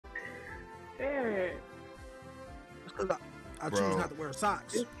there. It's 'cause I choose not to wear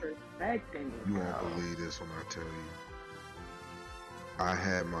socks. Disrespecting You won't believe this when I tell you. I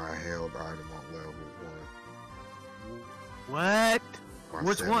had my held item on level 1. What? My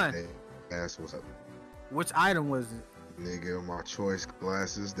Which one? Ass was up. Which item was it? Nigga, my choice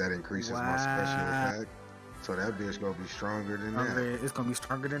glasses that increases my special attack. So that bitch gonna be stronger than that. It's gonna be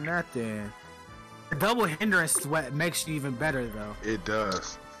stronger than that then. The double hindrance is what makes you even better though. It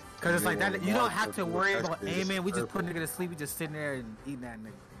does. Cause it's like that. You don't have to worry about aiming. We just put nigga to sleep. We just sitting there and eating that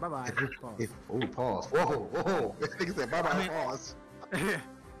nigga. Bye bye. Pause. Oh, pause. Whoa. Nigga said bye bye. Pause. I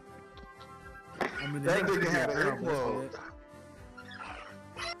mean, That nigga had an implode.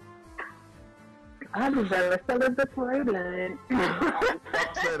 I deserve a celebratory blood.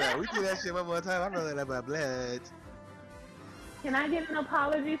 Say that. We do that shit one more time. I'm rolling up my blood. Can I get an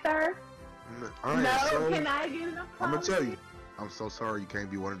apology, sir? Can I get an apology? I'm gonna tell you. I'm so sorry you can't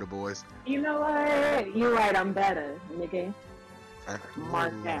be one of the boys. You know what? You're right. I'm better, nigga.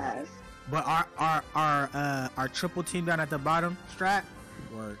 Mark ass. But our triple team down at the bottom strat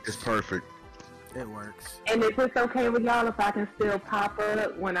works. It's perfect. It works. And if it's okay with y'all, if I can still pop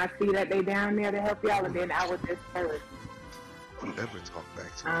up when I see that they down there to help y'all, and then I would just serve. Don't ever talk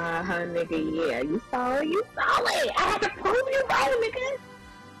back to me. Nigga, yeah, you saw it. I had to prove you right, nigga.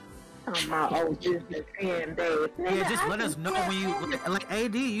 On my old business fan days. Nigga, Yeah, just let us know when you like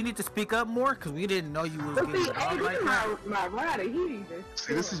AD. You need to speak up more because we didn't know you was getting AD like that. my rider. He just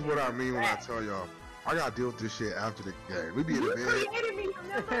See, this is what I mean when I tell y'all. I gotta deal with this shit after the game. We be in the bed. created me,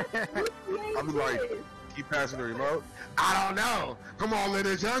 remember? I'll be like, keep passing the remote. I don't know. Come on,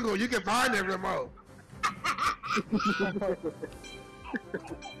 little jungle. You can find the remote.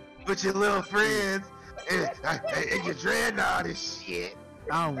 With your little friends and your dreadnought and shit.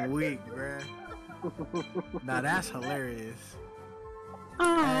 I'm weak, bruh. Nah, that's hilarious.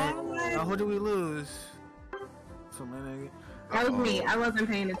 Who do we lose? Some nigga. That was me. I wasn't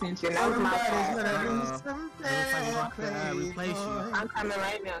paying attention. That was my fault. Looks like we're about to replace you. I'm coming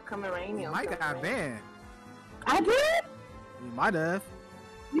right now. You might got banned. I did? You might have.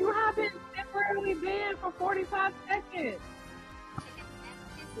 You have been temporarily banned for 45 seconds.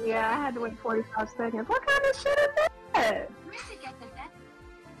 Yeah, I had to wait 45 seconds. What kind of shit is that?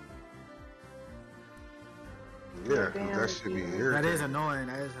 Yeah, 'cause that should be irritating. That is annoying.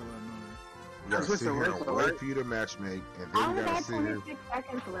 That is hella annoying. You gotta sit here and wait for you to matchmake, and I then only you gotta got sit here. 26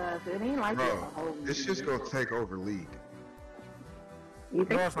 seconds left. It ain't like Bro, it's a whole this shit's gonna take over league. You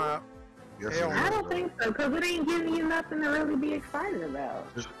think No, so? not. Yes, Hell it I is. don't think so, because it ain't giving you nothing to really be excited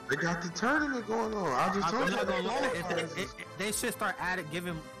about. They got the tournament going on. I just told I'm you. not gonna lie. They should start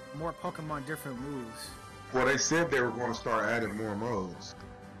giving more Pokemon different moves. Well, they said they were going to start adding more modes,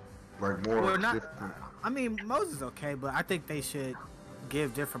 like more Well, not. different. I mean, Moses is okay, but I think they should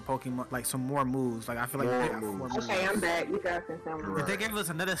give different Pokemon like some more moves. Like I feel like More they got moves. 4 moves. Okay, I'm back. You guys can tell me. Right. If they gave us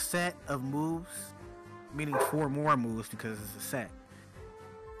another set of moves, meaning 4 more moves because it's a set,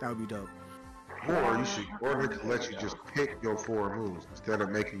 that would be dope. Or you should, or they could let you just pick your 4 moves instead of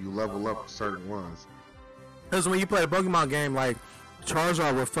making you level up certain ones. Because when you play a Pokemon game, like,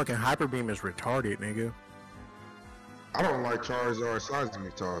 Charizard with fucking Hyper Beam is retarded, nigga. I don't like Charizard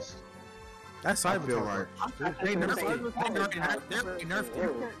Seismic Toss. That's I Cyber feel like They nerfed it. They nerfed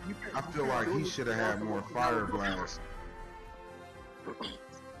it. I feel like he should have had more Fire Blast.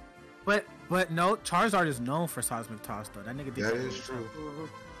 But no, Charizard is known for Seismic Toss though. That nigga did That is true.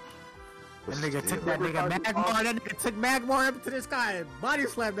 That nigga took that nigga Magmar. That nigga took Magmar up to the sky and body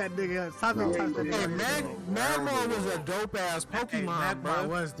slammed that nigga. Seismic Toss. Hey, Magmar was a dope ass Pokemon, Magmar bro.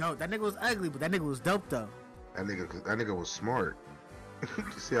 was dope. That nigga was ugly, but that nigga was dope though. That nigga was smart. You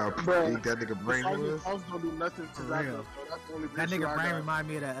see how Bro, big that nigga brain was? I was gonna do nothing to For that. real. So that's the only That issue nigga I brain got. remind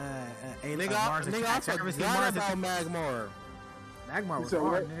me of the Alien Nigga, Mars I Attacks. You ever seen forgot Mars about Attacks? Magmar. Magmar You was said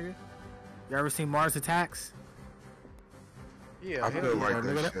hard, what? nigga. You ever seen Mars Attacks? Yeah, I feel like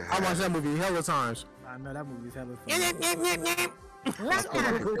nigga, that shit I watched that movie hella times. I know that movie's hella fun. I feel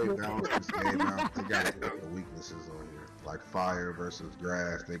like if they balance this game out, they gotta put the weaknesses on here. Like fire versus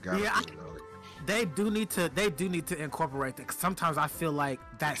grass, they gotta Yeah, you know. They do need to incorporate that. 'Cause sometimes I feel like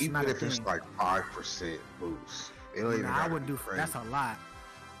that's Even not a if it's thing. like 5% boost. It don't even Nah, I gotta wouldn't be do. crazy. That's a lot.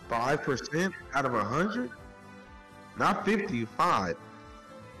 5% out of 100? Not 55.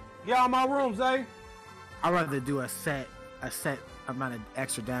 Get out of my room, Zay. I'd rather do a set amount of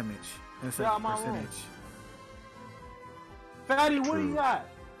extra damage instead Yeah, of I'm on room. percentage. Fatty, what do True. you got?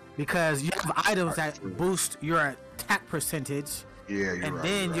 Because you have items that boost your attack percentage, Yeah, you're and right.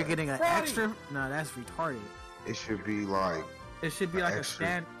 then you're you're right. getting an Fatty. extra. No, that's retarded. It should be like It should be like a extra.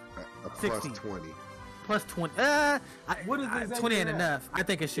 stand. a plus 60. 20. plus 20. What is this 20 ain't at? enough. I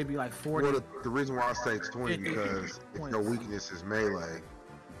think it should be like 40. Well, the reason why I say 20 because if your weakness is melee,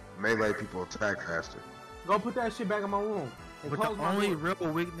 melee people attack faster. Go put that shit back in my room. And But close the my only door.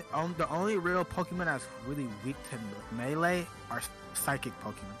 real weakness, the only real Pokemon that's really weak to melee are psychic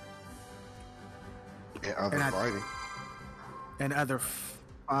Pokemon And other And I- fighting. and other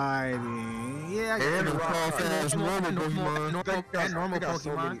fighting. Yeah, I guess And normal- rock fast normal- normal normal- Pokemon. normal They got so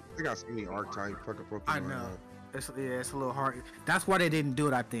Pokemon. many- They got so many archetype fucking Pokemon. I know. It's a little hard. That's why they didn't do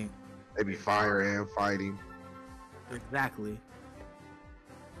it. I think They be fire and fighting. exactly.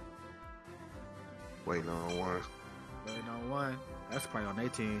 Waiting on one. Waiting on one. That's probably on their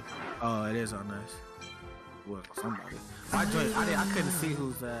team. Oh, it is on us. Well, somebody. I couldn't see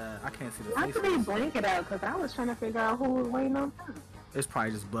who's. I can't see the Why did they faces. blank it out? Because I was trying to figure out who was waiting on them. It's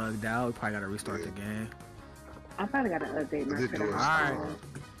probably just bugged out. We probably gotta restart the game. I probably got to update my They shit. do it Alright. sometimes.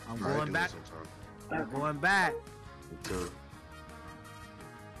 I'm They going do it back. sometimes. I'm going back. Me too.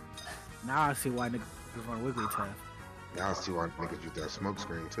 Now I see why niggas run Wigglytuff. Now I see why niggas use that smoke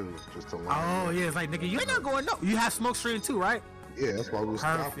screen too, just to learn. Oh yeah, it's like nigga, you're not going no. You have smoke screen too, right? Yeah, that's why we was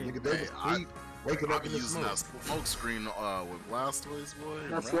stopping. Perfect. Nigga, they was Hey, waking I up be in the using smoke. that smoke screen with Blastoise, boy.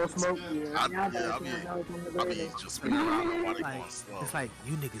 That's and slow smoke, Rabbit, yeah. I, Y'all yeah, better I be, know it's in the I be building. just spinning around and nobody Like, going slow. it's like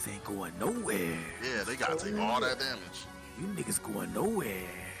you niggas ain't going nowhere. Yeah, they gotta take all that damage. You niggas going nowhere.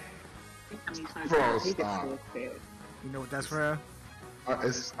 Bro, stop. You know what that's from?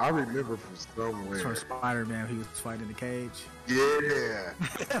 I remember from It's from somewhere. Spider-Man. He was fighting in the cage. Yeah.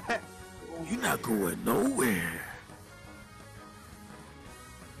 You're not going nowhere.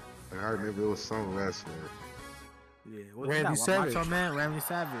 I remember it was some wrestler. Yeah, what Randy that? Savage. Macho Man, Randy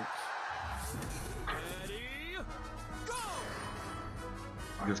Savage.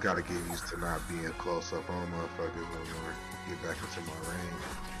 I just gotta get used to not being close up on motherfuckers no more. Get back into my range.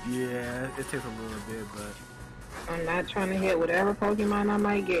 Yeah, it takes a little bit, but I'm not trying to hit whatever Pokemon I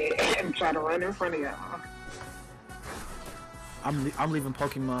might get and try to run in front of y'all. I'm leaving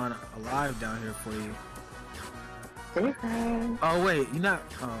Pokemon alive down here for you. Okay. Oh wait, you're not.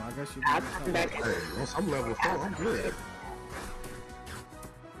 Oh, I guess you. I'll come back. Hey, once I'm level 4, I'm good.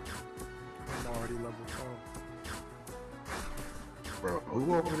 I'm already level 4. Bro,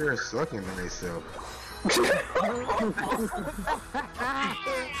 who over there sucking in themselves? I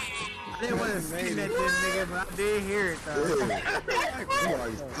didn't want to say that, nigga, but I did hear it though.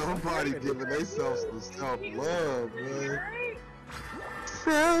 Like somebody giving themselves some self-love, man.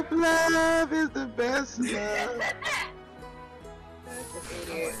 Self-love is the best love.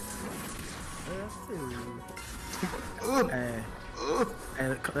 Ugh, Hey, ugh.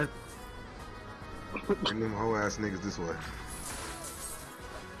 hey, Bring them whole ass niggas this way.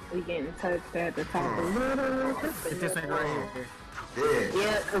 We getting touched at the top a little. get this nigga right here. Yeah.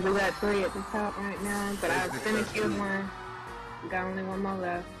 Yeah, because we got 3 at the top right now, but I finished this one. We got only one more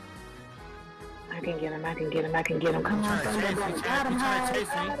left. I can get him, I can get him, I can get him. Come on, He trying to chase me, got him, he trying to chase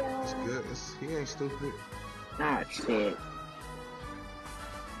me. got him. It's good. He ain't stupid. Oh, shit.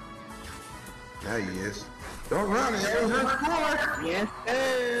 Now he is. Don't run, it ain't her score. Yes,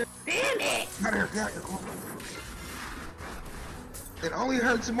 sir. Damn it. It only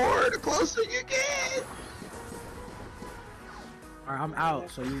hurts more the closer you get. Alright, I'm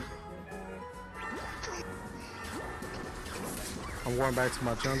out. So you. I'm going back to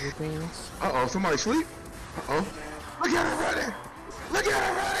my jungle things. Uh-oh, somebody sleep? Uh-oh. Look at her running! Look at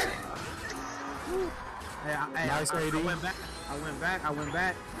her running! Hey, Nice I AD. went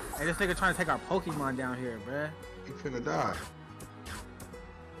back. Hey, this nigga trying to take our Pokemon down here, bruh. You finna die.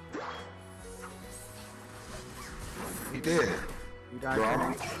 He did. You died. Bro,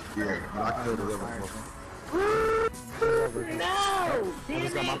 Kenny? yeah, I killed the level Alright, 4. No, I damn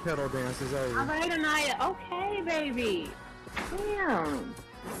just got my it. pedal dances over. Alright, Anaya. Okay, baby. Damn.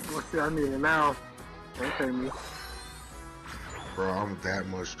 Let's see, I need it now. Don't take me. Bro, I'm that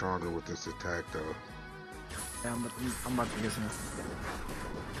much stronger with this attack, though. yeah, I'm about to get some.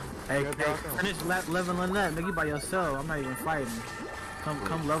 Hey, Yeah, hey, drop down. finish leveling up, nigga, by yourself. I'm not even fighting.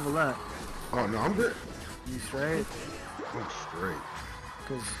 Come level up. Oh, no, I'm good. You straight? I'm straight.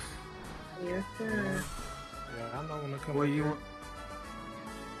 Cause Yes, sir. Yeah, I know when to come where up you. here.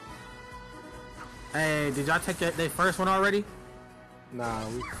 Hey, did y'all take their first one already? Nah,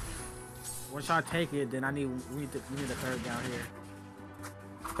 we Once y'all take it, then we need the third down here.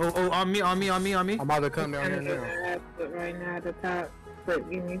 Oh, on me. I'm about to come down here now. But right now at the top. But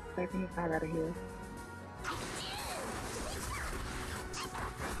give me a second. I gotta heal.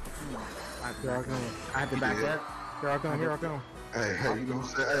 Here I come. I have to back Yeah. up. Here I come. Here I come. Hey, you know what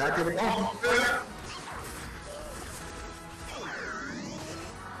I'm saying? Hey, I get him off.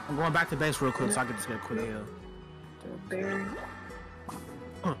 I'm going back to base real quick so I can just get a quick heal. There.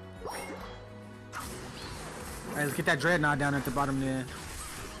 Hey, let's get that dreadnought down at the bottom there.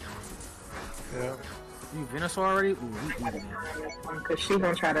 Yeah. You Venusaur already? Ooh, we eating it. Cause she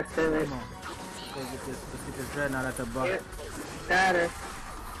gonna try to steal it. Come on. Let's get this dreadnought at the bottom. Yep. Got her.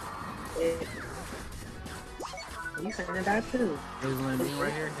 Yeah. You finna die too. Gasoline beam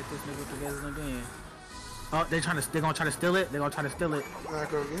right here. Hit this nigga with the gasoline beam. Oh, they gonna try to steal it. They gonna try to steal it. Not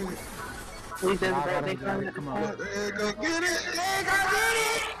gonna get it. We just broke they phone. Come on. They ain't gonna get it. They ain't gonna get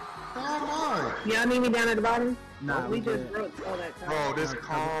it. Come on. Y'all need me down at the bottom? Nah, we we just good. broke all that time. Bro, this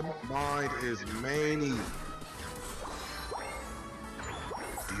calm mind is many.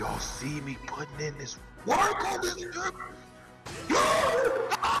 Do y'all see me putting in this work on this trip?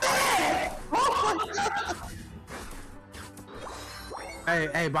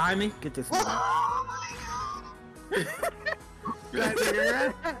 Hey, behind me. Get this nigga.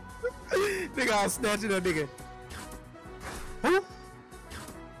 Nigga, I'll snatch it up, nigga. Who?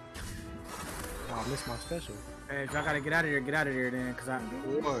 Oh, I missed my special. Hey, if y'all gotta get out of here, then, cause I.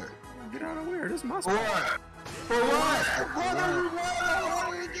 What? Get out of where? This is my spot. What? For what? What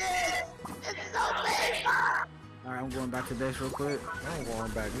are you doing? It's so painful. Alright, I'm going back to base real quick. I ain't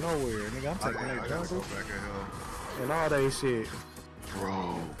going back nowhere, nigga. I'm taking that gotta go jungle back in hell. and all that shit.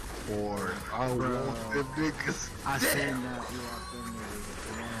 Bro, Ford, I want them niggas. I seen that you walked in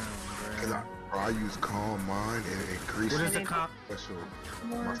there. Damn, Bro, I use calm mind and increase What is the comp?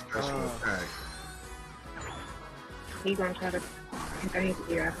 my special attack. He gonna try to thank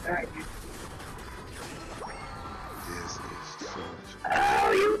you outside. This is such.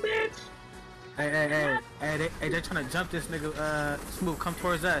 Oh, you bitch! Hey, they're trying to jump this nigga, Smooth, come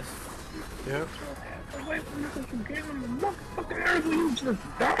towards us. Yep. Away from this, you gave him the motherfucking earth when you just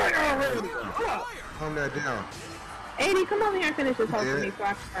died already. Calm that down. 80, come over here and finish this whole Yeah. for me so I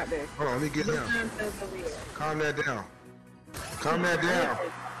can stop there. Hold on, let me get down. Calm that down. Calm that down.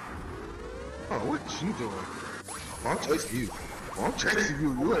 Oh, what you doing? I'm chasing you. I'm chasing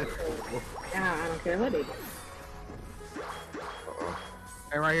you. You ain't. Yeah, I don't care what they do.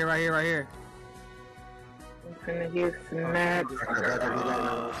 Hey, right here. I'm finna use smack.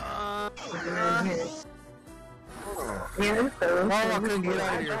 Yeah, it's so. Oh, I couldn't get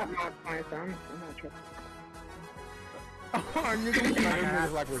out of here. I dropped my points, so I'm not tripping. Oh, nigga, we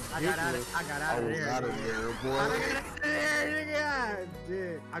got like I got out of I was there. out of there, boy.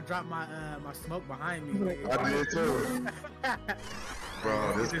 I dropped my smoke behind me. I did too. Bro,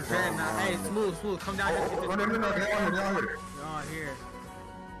 this This is dreadnought. Hey, smooth, come down here. Oh, no, down here. Oh, here.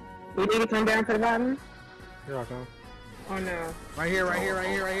 We need to come down to the bottom? Here I come. Oh no. Right here. Oh, I got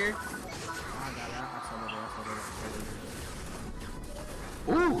it.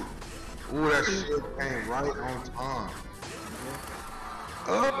 Ooh, that shit came right on time.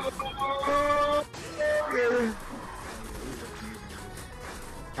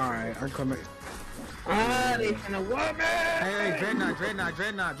 Alright, I'm coming. Ah, they finna whoop me! Hey,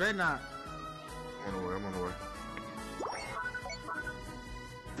 dreadnought. I'm on the way.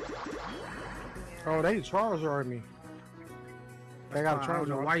 Oh, they charged me. They got a I don't charge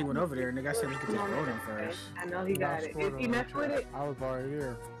know on. why you went over there, nigga. I said let's get this voting first. I know he got it. If he messed with it, I was already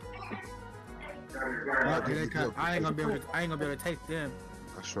here. I ain't gonna be able to take them.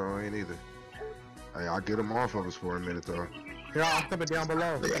 I sure ain't either. Hey, I'll get them off of us for a minute though. Here, I'm coming down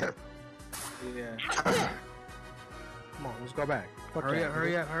below. Yeah. Come on, let's go back. Fuck Hurry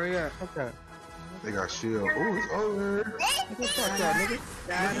that, up. Fuck that. They got shield. Ooh, it's over. Fuck that, nigga.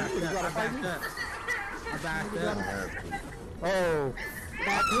 I backed up. Oh,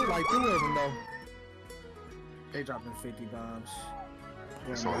 I killed like 2 of them though. They dropping 50 bombs.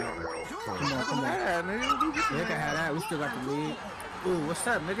 That's all y'all have. Come on. Yeah, nigga. They can have that. We still got the lead. Ooh, what's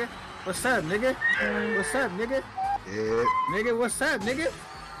up, nigga? Yeah. Nigga, what's up, nigga?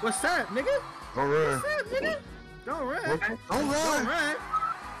 Don't run. Don't run. Don't Don't run. run.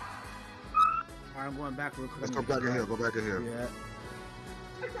 Alright, I'm going back real quick. Let's go back in here. Go back in here. Yeah.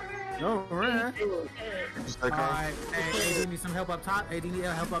 Don't run. Just stay calm. Alright, hey, do you need some help up top? Yep.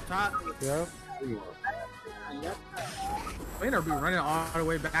 Yeah. We ain't gonna be running all the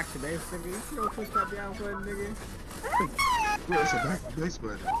way back to base, nigga. You don't push that down button, nigga. Yeah, it's a back base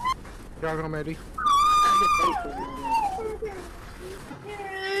button. Y'all go, Maddie.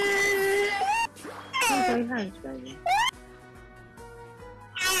 okay, thanks, baby.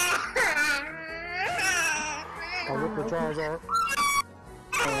 I'll whip the Charles off.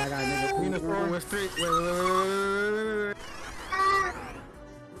 Oh, I got a nigga. What's 3? Wait.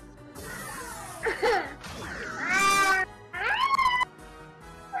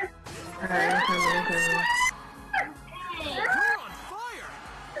 Alright, I'm coming.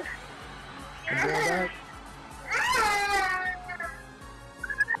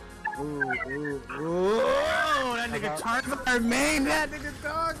 Ooh, that nigga Charizard main, that nigga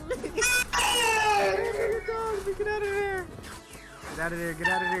dog me. That nigga dog me, get out of there. Get out of there, get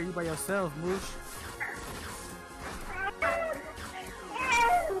out of there, you by yourself, Moosh.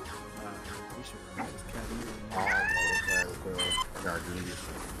 We should run this cat. I got greedy.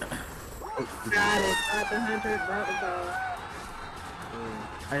 Got it. Got the 100. Brought the ball.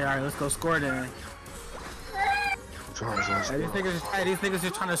 Hey, alright, let's go score then. Hey, these niggas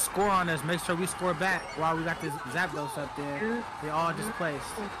just trying to score on us. Make sure we score back while we got this Zapdos up there. They all displaced.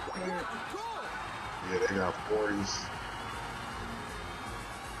 Yeah, they got 40s.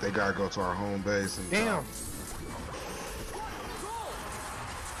 They gotta go to our home base and Damn.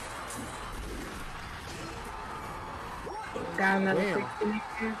 Got another Damn. 60 in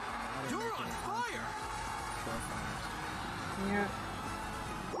here. Yeah.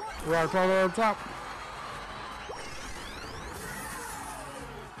 Right, follow up top.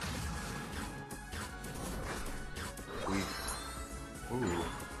 Ooh.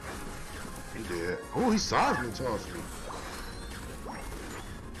 He did. Oh, he sized me, tossed me.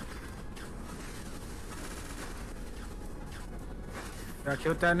 Y'all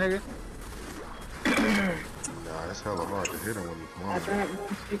killed that nigga? Nah, it's hella hard to hit him when he's I flying.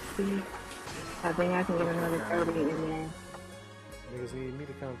 dropped 160. I think I can get another 30 in there. Niggas need me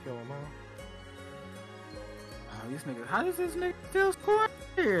to come kill him, huh? Oh, these niggas. How does this nigga still score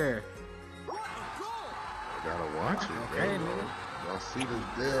here? Gotta watch it, Okay, bro. nigga. Y'all see this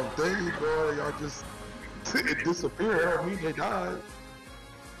damn thing, bro. Y'all just it disappeared. I mean, they died.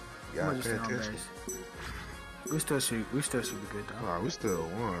 You gotta pay attention. We still should be good though. Nah, we still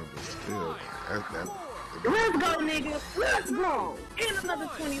won, but still, Let's go, nigga. Let's go. And another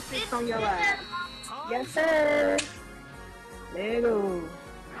 26 on your ass. Yes, sir. There go.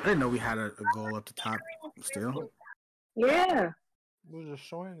 I didn't know we had a goal up the top still. Yeah. We're just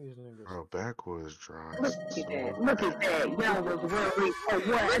showing these niggas. bro, backwards dry. Look at that. Look at that. Y'all was worried for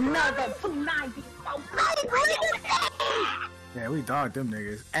what? Another 290. Yeah, we dogged them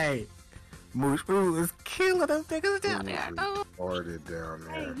niggas. Hey, Moosh Boo is killing them niggas down there. Farted down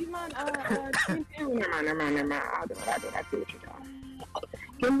Hey, there. you mind, never mind. I'll do it. I see what you're doing.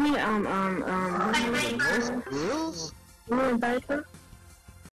 Give me, Bills? you want Baker?